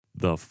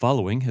The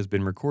following has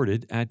been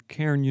recorded at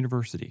Cairn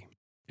University.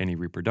 Any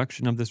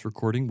reproduction of this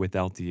recording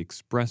without the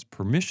express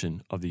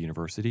permission of the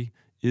university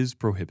is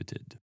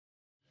prohibited.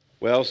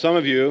 Well, some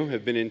of you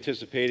have been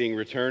anticipating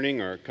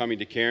returning or coming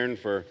to Cairn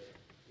for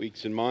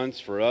weeks and months.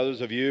 For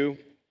others of you,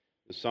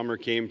 the summer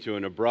came to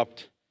an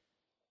abrupt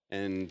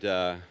and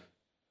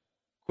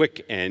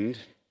quick end.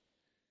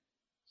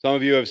 Some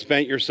of you have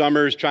spent your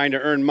summers trying to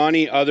earn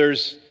money.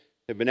 Others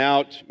have been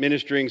out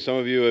ministering. Some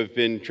of you have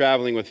been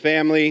traveling with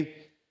family.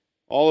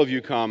 All of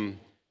you come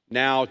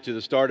now to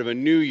the start of a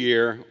new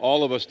year,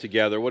 all of us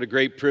together. What a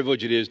great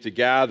privilege it is to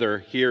gather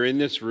here in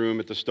this room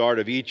at the start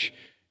of each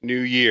new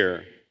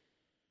year.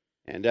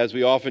 And as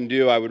we often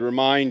do, I would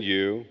remind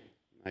you,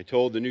 I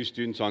told the new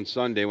students on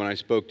Sunday when I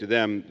spoke to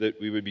them that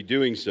we would be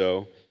doing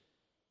so.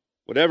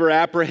 Whatever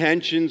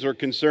apprehensions or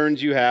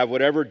concerns you have,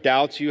 whatever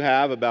doubts you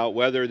have about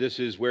whether this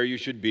is where you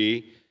should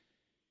be,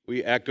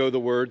 we echo the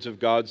words of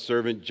God's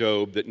servant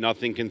Job that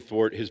nothing can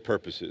thwart his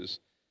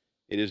purposes.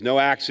 It is no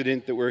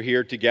accident that we're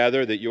here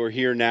together, that you're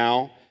here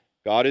now.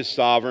 God is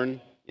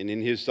sovereign, and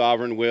in his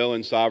sovereign will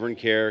and sovereign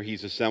care,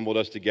 he's assembled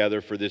us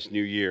together for this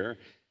new year.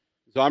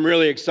 So I'm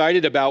really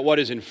excited about what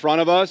is in front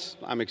of us.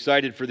 I'm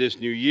excited for this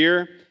new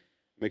year.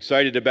 I'm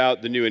excited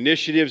about the new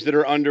initiatives that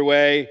are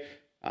underway,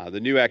 the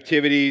new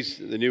activities,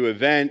 the new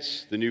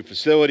events, the new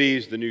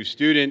facilities, the new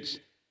students.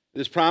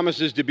 This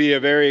promises to be a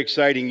very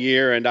exciting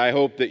year, and I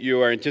hope that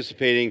you are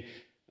anticipating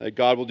that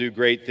God will do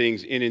great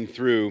things in and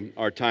through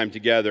our time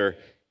together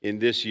in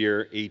this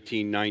year,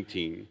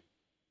 1819.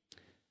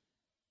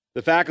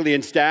 The faculty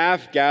and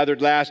staff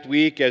gathered last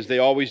week, as they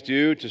always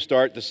do, to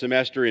start the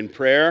semester in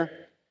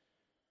prayer.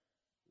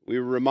 We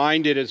were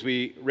reminded as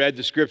we read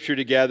the scripture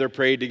together,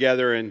 prayed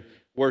together, and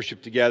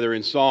worshiped together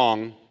in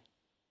song,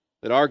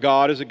 that our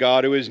God is a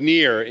God who is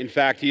near. In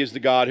fact, he is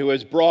the God who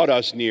has brought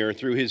us near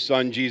through his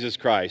Son, Jesus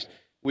Christ.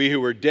 We who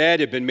were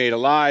dead have been made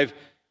alive.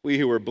 We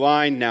who were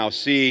blind now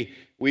see.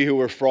 We who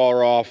were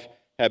far off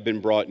have been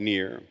brought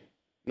near.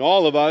 And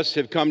all of us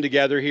have come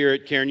together here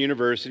at Cairn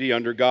University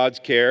under God's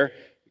care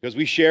because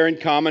we share in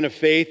common a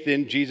faith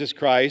in Jesus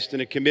Christ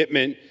and a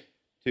commitment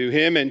to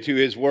him and to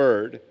his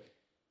word.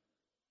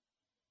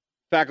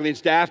 Faculty and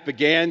staff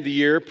began the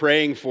year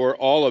praying for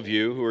all of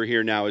you who are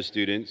here now as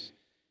students.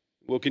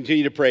 We'll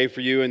continue to pray for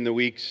you in the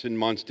weeks and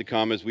months to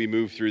come as we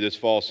move through this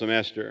fall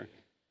semester.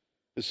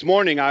 This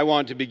morning, I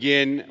want to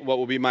begin what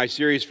will be my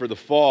series for the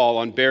fall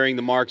on bearing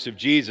the marks of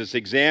Jesus,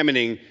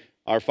 examining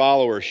our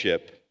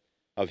followership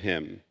of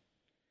him.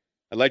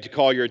 I'd like to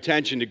call your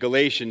attention to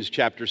Galatians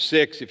chapter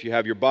 6, if you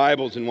have your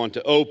Bibles and want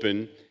to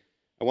open.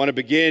 I want to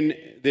begin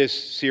this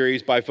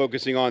series by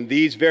focusing on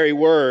these very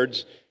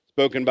words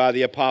spoken by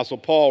the Apostle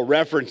Paul,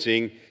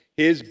 referencing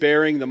his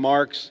bearing the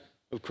marks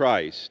of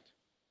Christ.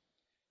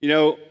 You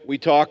know, we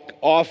talk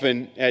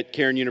often at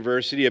Cairn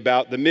University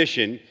about the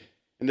mission,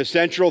 and the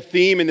central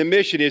theme in the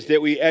mission is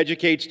that we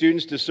educate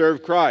students to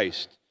serve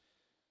Christ.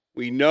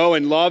 We know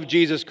and love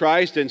Jesus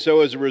Christ, and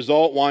so as a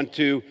result want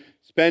to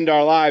spend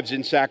our lives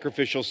in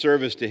sacrificial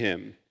service to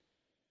him.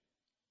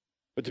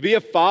 But to be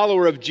a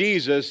follower of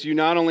Jesus, you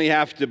not only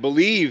have to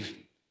believe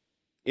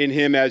in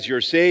him as your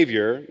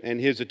Savior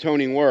and his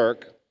atoning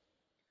work,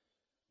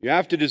 you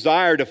have to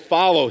desire to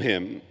follow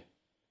him.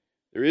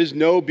 There is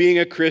no being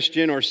a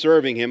Christian or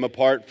serving him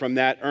apart from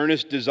that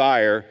earnest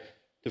desire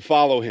to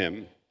follow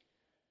him.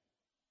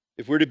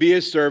 If we're to be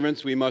his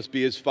servants, we must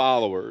be his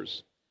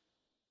followers.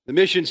 The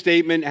mission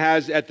statement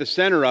has at the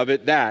center of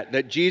it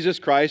that Jesus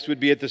Christ would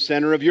be at the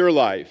center of your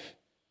life,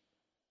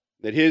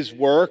 that his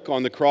work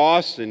on the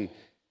cross and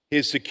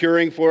his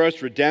securing for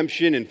us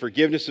redemption and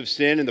forgiveness of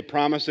sin and the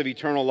promise of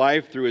eternal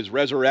life through his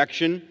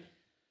resurrection,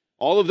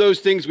 all of those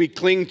things we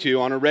cling to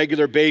on a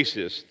regular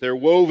basis. They're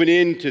woven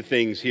into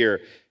things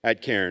here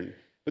at Cairn.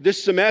 But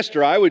this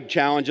semester, I would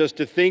challenge us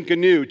to think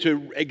anew,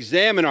 to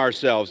examine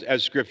ourselves,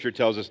 as Scripture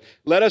tells us.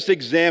 Let us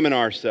examine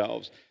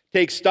ourselves.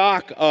 Take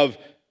stock of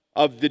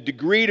the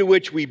degree to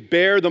which we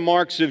bear the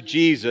marks of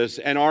Jesus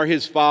and are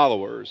his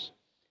followers.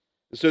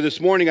 So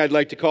this morning, I'd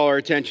like to call our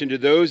attention to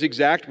those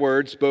exact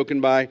words spoken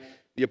by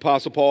the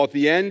Apostle Paul at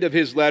the end of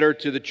his letter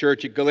to the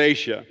church at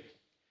Galatia.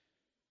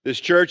 This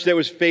church that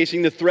was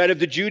facing the threat of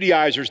the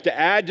Judaizers to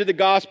add to the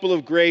gospel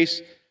of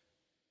grace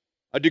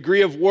a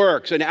degree of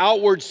works, an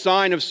outward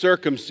sign of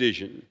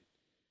circumcision.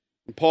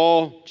 And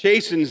Paul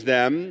chastens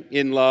them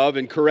in love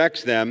and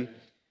corrects them.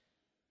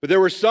 But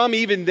there were some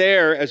even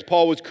there, as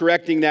Paul was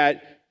correcting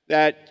that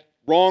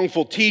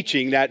wrongful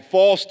teaching, that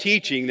false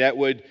teaching that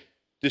would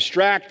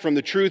distract from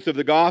the truth of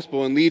the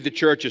gospel and lead the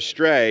church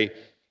astray.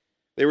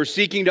 They were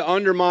seeking to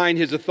undermine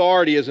his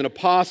authority as an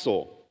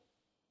apostle.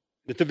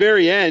 At the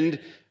very end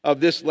of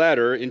this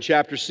letter, in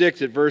chapter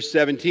 6 at verse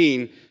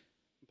 17,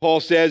 Paul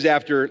says,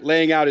 after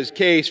laying out his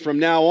case, "From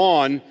now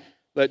on,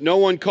 let no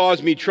one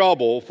cause me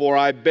trouble, for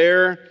I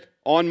bear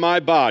on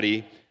my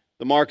body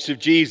the marks of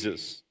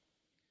Jesus."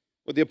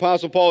 What the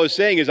Apostle Paul is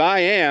saying is, I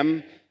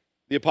am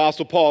the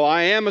Apostle Paul.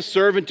 I am a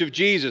servant of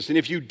Jesus. And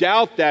if you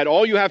doubt that,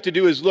 all you have to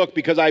do is look,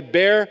 because I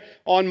bear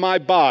on my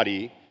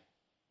body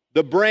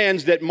the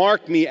brands that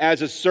mark me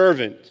as a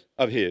servant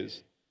of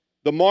his.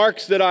 the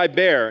marks that I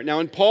bear. Now,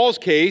 in Paul's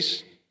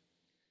case,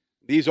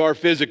 these are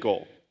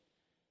physical.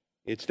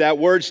 It's that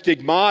word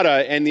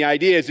stigmata, and the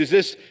idea is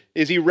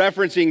he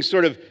referencing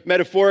sort of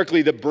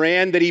metaphorically the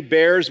brand that he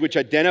bears, which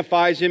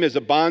identifies him as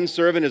a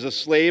bondservant, as a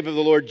slave of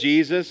the Lord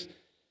Jesus?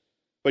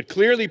 But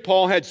clearly,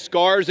 Paul had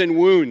scars and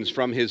wounds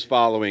from his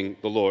following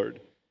the Lord.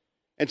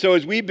 And so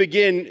as we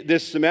begin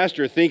this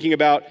semester thinking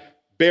about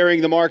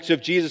bearing the marks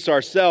of Jesus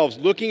ourselves,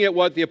 looking at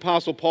what the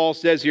Apostle Paul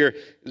says here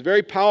is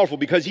very powerful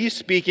because he's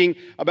speaking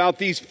about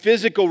these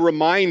physical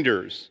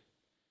reminders.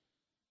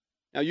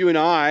 Now, you and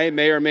I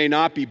may or may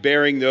not be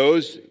bearing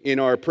those in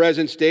our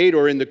present state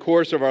or in the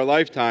course of our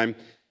lifetime.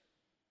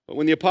 But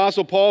when the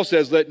Apostle Paul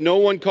says, "Let no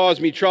one cause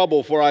me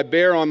trouble, for I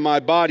bear on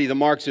my body the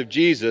marks of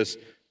Jesus,"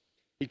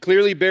 he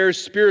clearly bears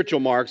spiritual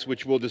marks,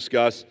 which we'll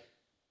discuss.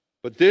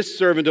 But this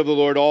servant of the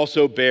Lord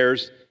also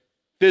bears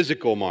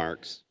physical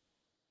marks.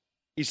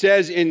 He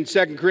says in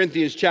 2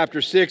 Corinthians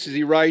chapter 6, as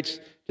he writes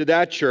to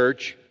that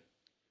church,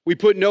 "We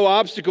put no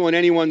obstacle in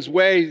anyone's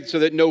way so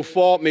that no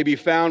fault may be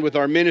found with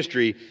our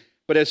ministry.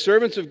 But as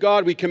servants of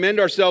God, we commend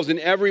ourselves in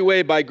every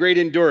way by great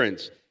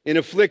endurance, in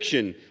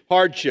affliction,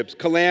 hardships,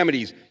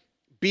 calamities,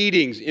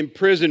 beatings,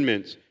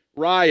 imprisonments,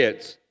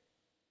 riots,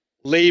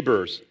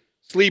 labors,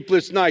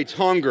 sleepless nights,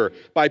 hunger,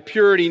 by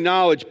purity,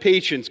 knowledge,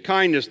 patience,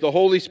 kindness, the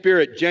Holy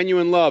Spirit,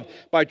 genuine love,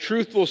 by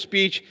truthful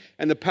speech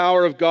and the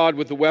power of God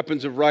with the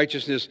weapons of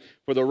righteousness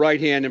for the right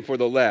hand and for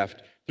the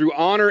left, through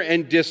honor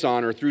and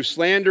dishonor, through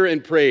slander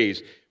and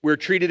praise. We're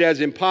treated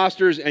as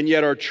impostors and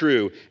yet are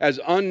true,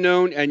 as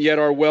unknown and yet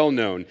are well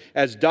known,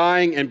 as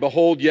dying and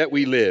behold yet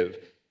we live,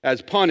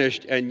 as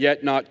punished and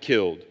yet not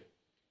killed,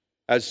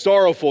 as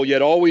sorrowful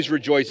yet always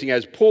rejoicing,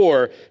 as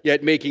poor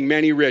yet making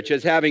many rich,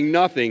 as having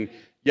nothing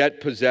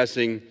yet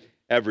possessing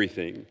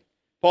everything."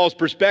 Paul's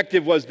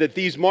perspective was that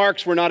these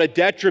marks were not a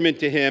detriment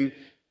to him,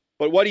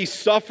 but what he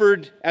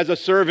suffered as a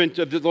servant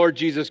of the Lord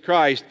Jesus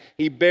Christ,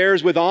 he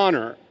bears with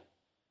honor.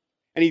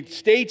 And he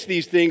states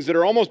these things that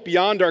are almost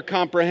beyond our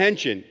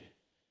comprehension.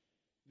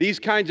 These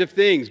kinds of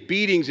things,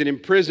 beatings and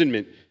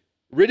imprisonment,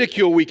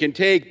 ridicule we can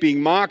take,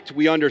 being mocked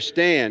we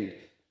understand.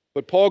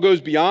 But Paul goes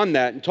beyond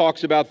that and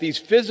talks about these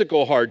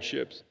physical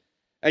hardships.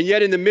 And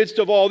yet in the midst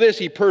of all this,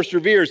 he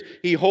perseveres,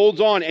 he holds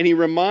on, and he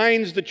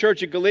reminds the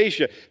church at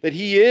Galatia that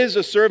he is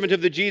a servant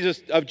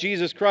of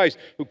Jesus Christ,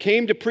 who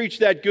came to preach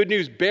that good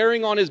news,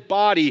 bearing on his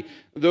body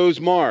those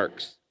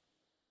marks.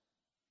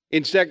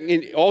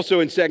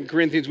 Also in 2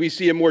 Corinthians, we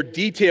see a more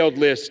detailed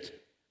list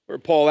where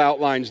Paul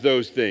outlines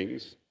those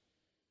things.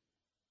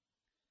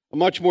 A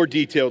much more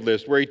detailed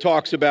list where he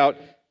talks about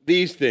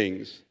these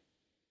things.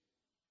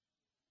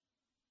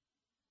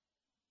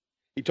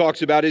 He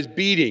talks about his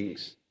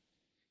beatings.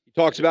 He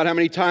talks about how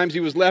many times he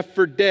was left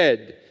for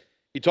dead.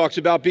 He talks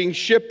about being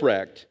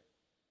shipwrecked.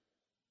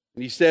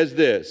 And he says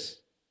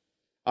this,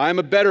 "I am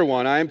a better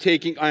one. I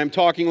am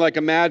talking like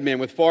a madman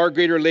with far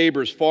greater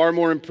labors, far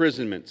more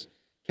imprisonments.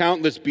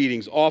 Countless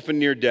beatings, often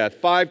near death.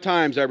 5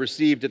 times I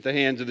received at the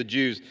hands of the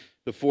Jews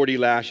the 40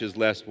 lashes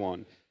less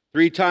one.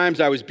 3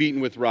 times I was beaten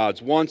with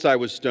rods. Once I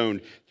was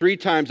stoned. 3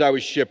 times I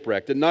was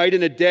shipwrecked. A night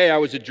and a day I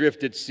was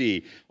adrift at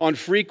sea. On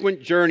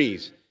frequent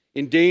journeys,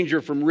 in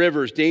danger from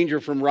rivers, danger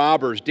from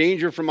robbers,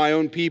 danger from my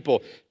own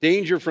people,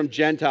 danger from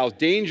Gentiles,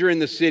 danger in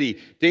the city,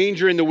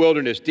 danger in the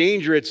wilderness,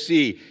 danger at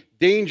sea,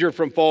 danger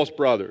from false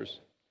brothers.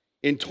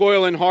 In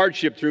toil and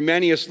hardship through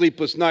many a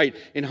sleepless night,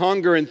 in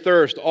hunger and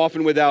thirst,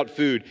 often without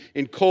food,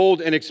 in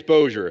cold and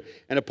exposure.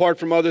 And apart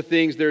from other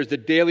things, there is the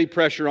daily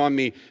pressure on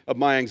me of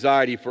my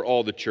anxiety for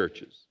all the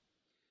churches."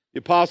 The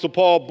Apostle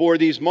Paul bore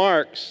these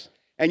marks,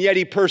 and yet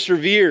he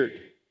persevered.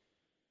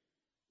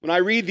 When I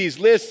read these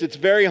lists, it's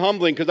very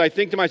humbling because I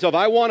think to myself,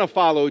 I want to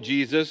follow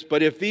Jesus,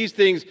 but if these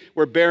things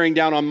were bearing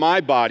down on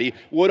my body,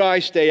 would I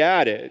stay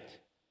at it?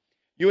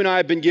 You and I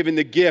have been given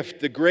the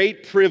gift, the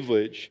great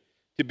privilege,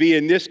 to be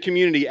in this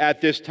community at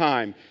this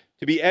time,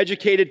 to be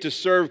educated to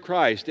serve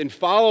Christ and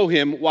follow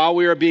him while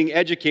we are being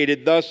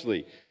educated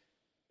thusly.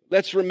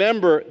 Let's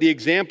remember the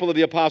example of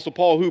the Apostle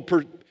Paul,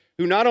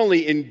 who not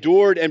only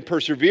endured and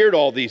persevered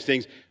all these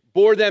things,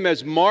 bore them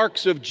as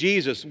marks of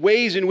Jesus,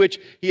 ways in which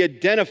he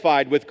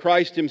identified with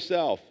Christ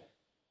himself.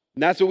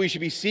 And that's what we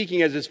should be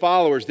seeking as his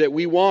followers, that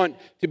we want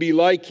to be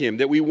like him,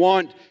 that we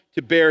want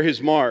to bear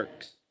his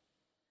marks.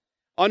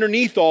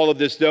 Underneath all of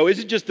this, though,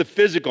 isn't just the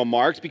physical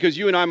marks, because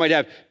you and I might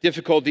have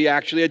difficulty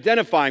actually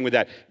identifying with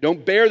that.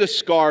 Don't bear the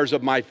scars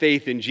of my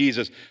faith in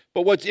Jesus.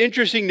 But what's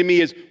interesting to me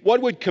is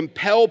what would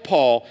compel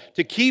Paul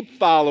to keep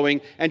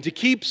following and to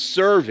keep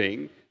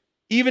serving,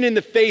 even in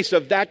the face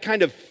of that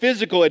kind of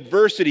physical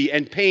adversity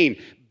and pain,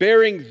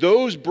 bearing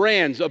those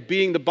brands of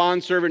being the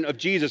bondservant of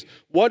Jesus.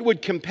 What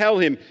would compel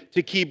him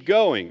to keep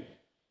going?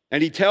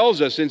 And he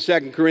tells us in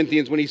 2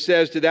 Corinthians when he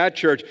says to that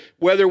church,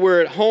 whether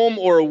we're at home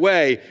or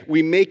away,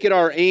 we make it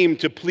our aim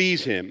to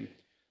please him.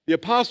 The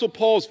Apostle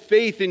Paul's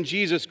faith in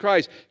Jesus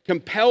Christ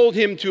compelled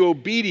him to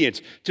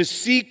obedience, to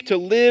seek to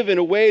live in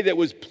a way that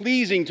was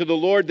pleasing to the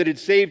Lord that had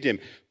saved him,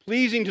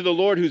 pleasing to the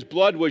Lord whose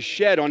blood was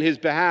shed on his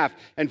behalf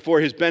and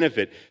for his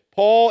benefit,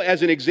 Paul,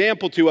 as an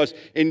example to us,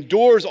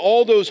 endures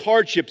all those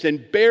hardships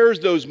and bears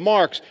those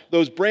marks,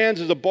 those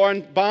brands as a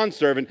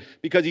bondservant,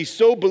 because he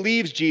so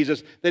believes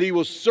Jesus that he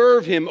will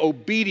serve him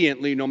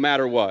obediently no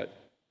matter what.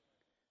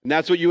 And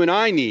that's what you and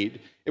I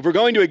need. If we're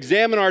going to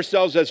examine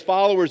ourselves as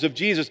followers of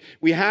Jesus,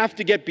 we have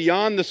to get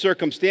beyond the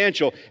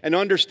circumstantial and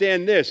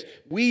understand this.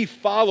 We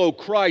follow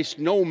Christ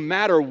no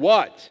matter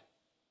what.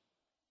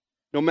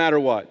 No matter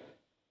what.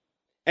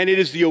 And it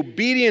is the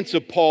obedience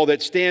of Paul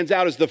that stands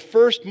out as the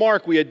first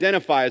mark we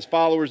identify as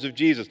followers of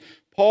Jesus.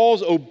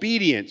 Paul's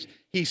obedience.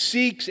 He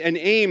seeks and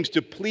aims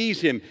to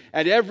please him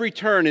at every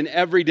turn and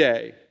every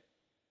day.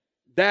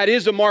 That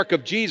is a mark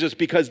of Jesus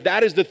because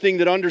that is the thing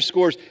that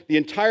underscores the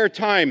entire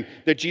time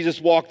that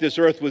Jesus walked this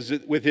earth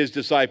with his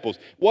disciples.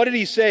 What did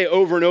he say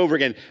over and over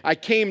again? I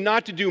came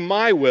not to do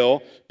my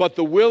will, but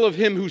the will of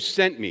him who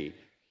sent me.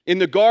 In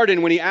the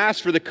garden, when he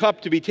asked for the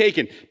cup to be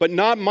taken, but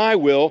not my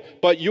will,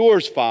 but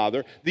yours,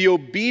 Father, the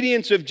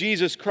obedience of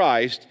Jesus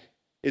Christ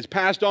is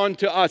passed on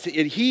to us.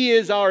 He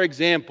is our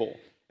example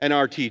and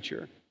our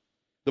teacher.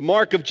 The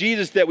mark of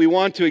Jesus that we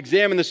want to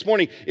examine this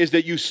morning is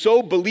that you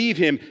so believe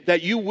him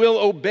that you will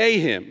obey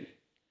him.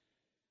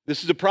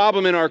 This is a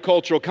problem in our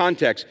cultural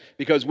context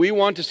because we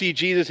want to see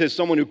Jesus as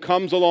someone who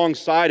comes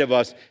alongside of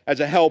us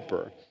as a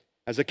helper,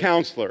 as a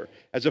counselor,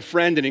 as a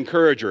friend and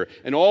encourager.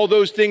 And all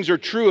those things are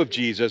true of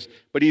Jesus,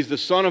 but he's the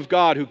Son of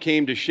God who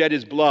came to shed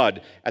his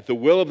blood at the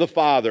will of the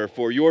Father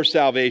for your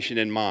salvation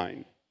and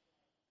mine.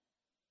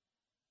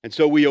 And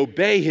so we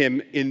obey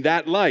him in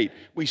that light.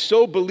 We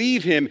so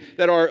believe him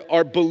that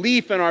our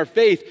belief and our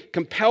faith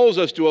compels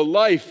us to a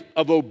life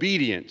of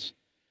obedience.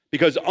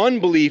 Because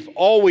unbelief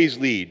always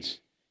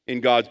leads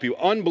in God's people.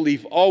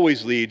 Unbelief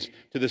always leads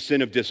to the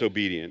sin of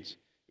disobedience.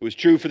 It was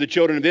true for the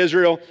children of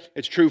Israel.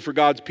 It's true for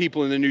God's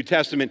people in the New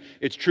Testament.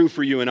 It's true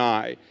for you and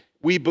I.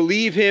 We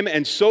believe him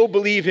and so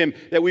believe him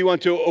that we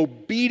want to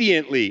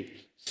obediently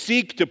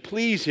seek to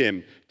please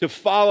him, to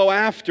follow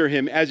after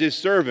him as his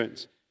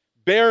servants,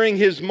 bearing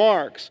his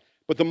marks.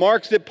 But the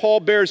marks that Paul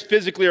bears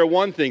physically are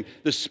one thing.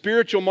 The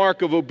spiritual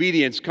mark of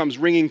obedience comes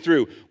ringing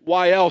through.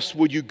 Why else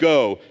would you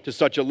go to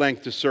such a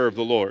length to serve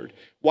the Lord?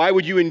 Why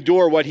would you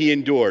endure what he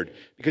endured?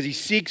 Because he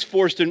seeks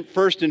first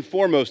and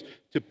foremost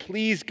to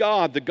please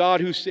God, the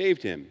God who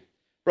saved him.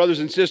 Brothers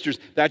and sisters,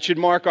 that should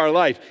mark our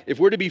life. If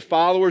we're to be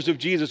followers of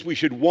Jesus, we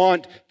should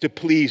want to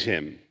please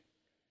him.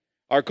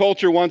 Our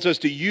culture wants us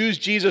to use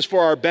Jesus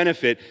for our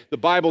benefit. The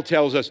Bible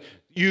tells us,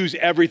 use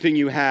everything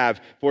you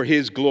have for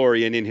his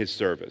glory and in his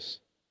service.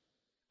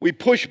 We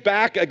push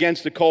back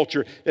against the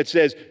culture that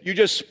says, you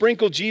just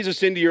sprinkle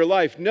Jesus into your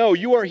life. No,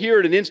 you are here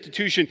at an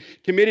institution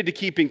committed to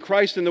keeping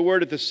Christ and the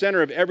Word at the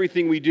center of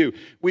everything we do.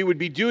 We would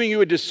be doing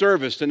you a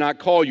disservice to not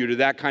call you to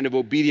that kind of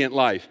obedient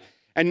life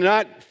and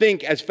not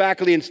think as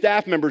faculty and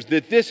staff members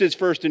that this is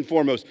first and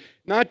foremost.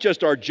 Not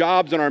just our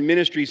jobs and our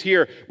ministries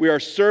here. We are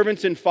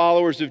servants and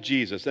followers of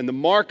Jesus. And the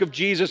mark of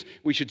Jesus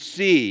we should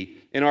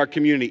see in our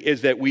community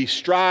is that we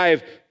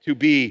strive to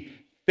be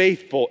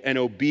faithful and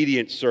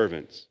obedient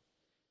servants.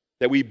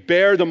 That we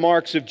bear the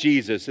marks of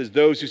Jesus as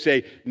those who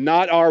say,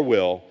 not our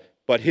will,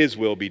 but his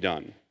will be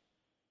done.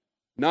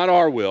 Not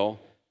our will,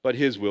 but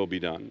his will be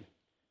done.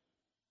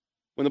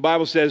 When the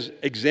Bible says,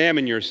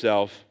 examine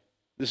yourself,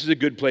 this is a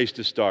good place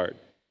to start.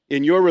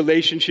 In your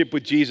relationship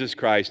with Jesus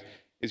Christ,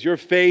 is your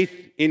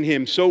faith in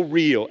him so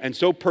real and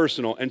so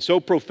personal and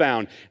so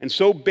profound and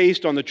so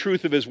based on the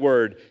truth of his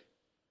word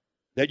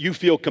that you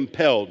feel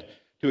compelled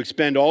to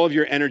expend all of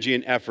your energy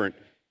and effort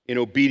in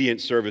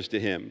obedient service to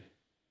him?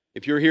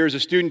 If you're here as a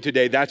student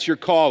today, that's your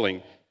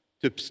calling,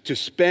 to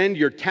spend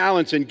your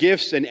talents and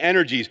gifts and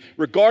energies,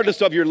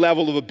 regardless of your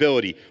level of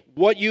ability.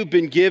 What you've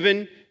been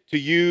given to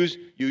use,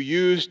 you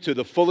use to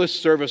the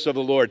fullest service of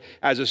the Lord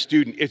as a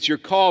student. It's your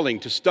calling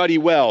to study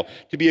well,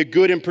 to be a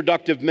good and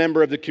productive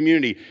member of the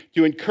community,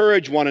 to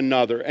encourage one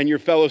another and your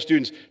fellow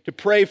students, to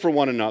pray for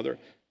one another.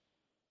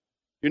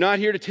 You're not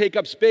here to take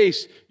up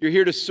space. You're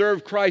here to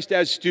serve Christ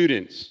as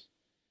students.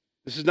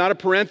 This is not a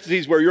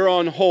parenthesis where you're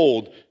on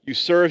hold. You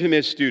serve him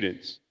as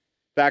students.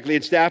 Faculty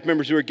and staff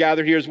members who are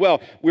gathered here as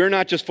well, we're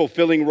not just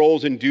fulfilling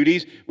roles and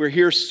duties, we're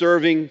here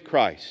serving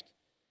Christ.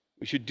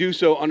 We should do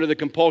so under the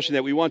compulsion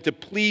that we want to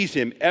please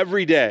him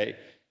every day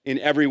in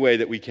every way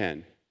that we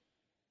can.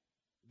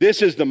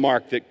 This is the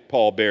mark that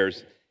Paul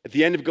bears. At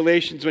the end of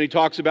Galatians, when he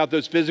talks about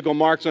those physical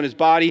marks on his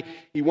body,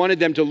 he wanted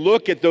them to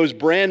look at those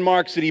brand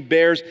marks that he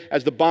bears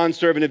as the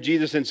bondservant of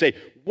Jesus and say,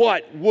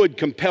 what would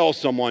compel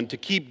someone to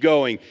keep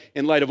going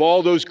in light of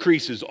all those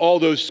creases, all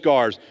those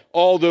scars,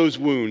 all those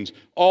wounds,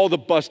 all the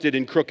busted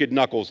and crooked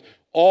knuckles,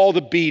 all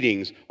the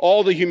beatings,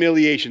 all the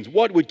humiliations?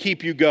 What would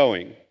keep you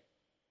going?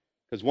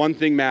 Because one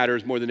thing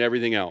matters more than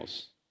everything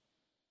else.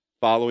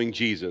 Following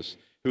Jesus,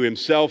 who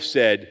himself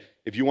said,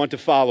 if you want to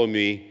follow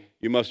me,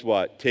 you must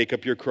what? Take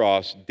up your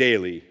cross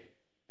daily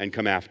and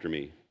come after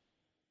me.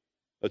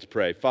 Let's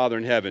pray. Father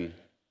in heaven,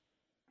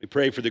 we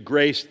pray for the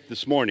grace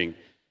this morning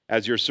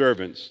as your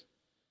servants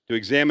to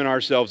examine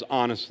ourselves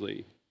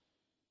honestly,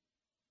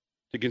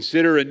 to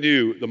consider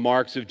anew the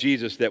marks of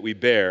Jesus that we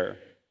bear,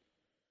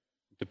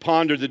 to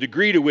ponder the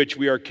degree to which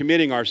we are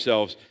committing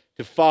ourselves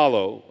to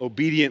follow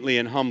obediently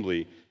and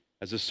humbly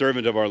as a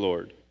servant of our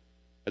Lord.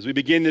 As we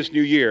begin this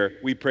new year,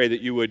 we pray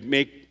that you would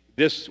make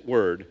this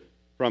word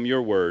from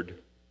your word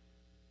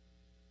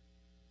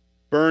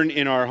burn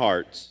in our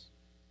hearts,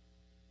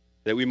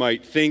 that we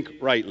might think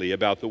rightly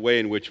about the way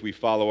in which we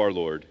follow our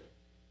Lord.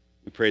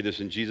 We pray this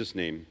in Jesus'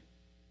 name.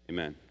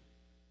 Amen.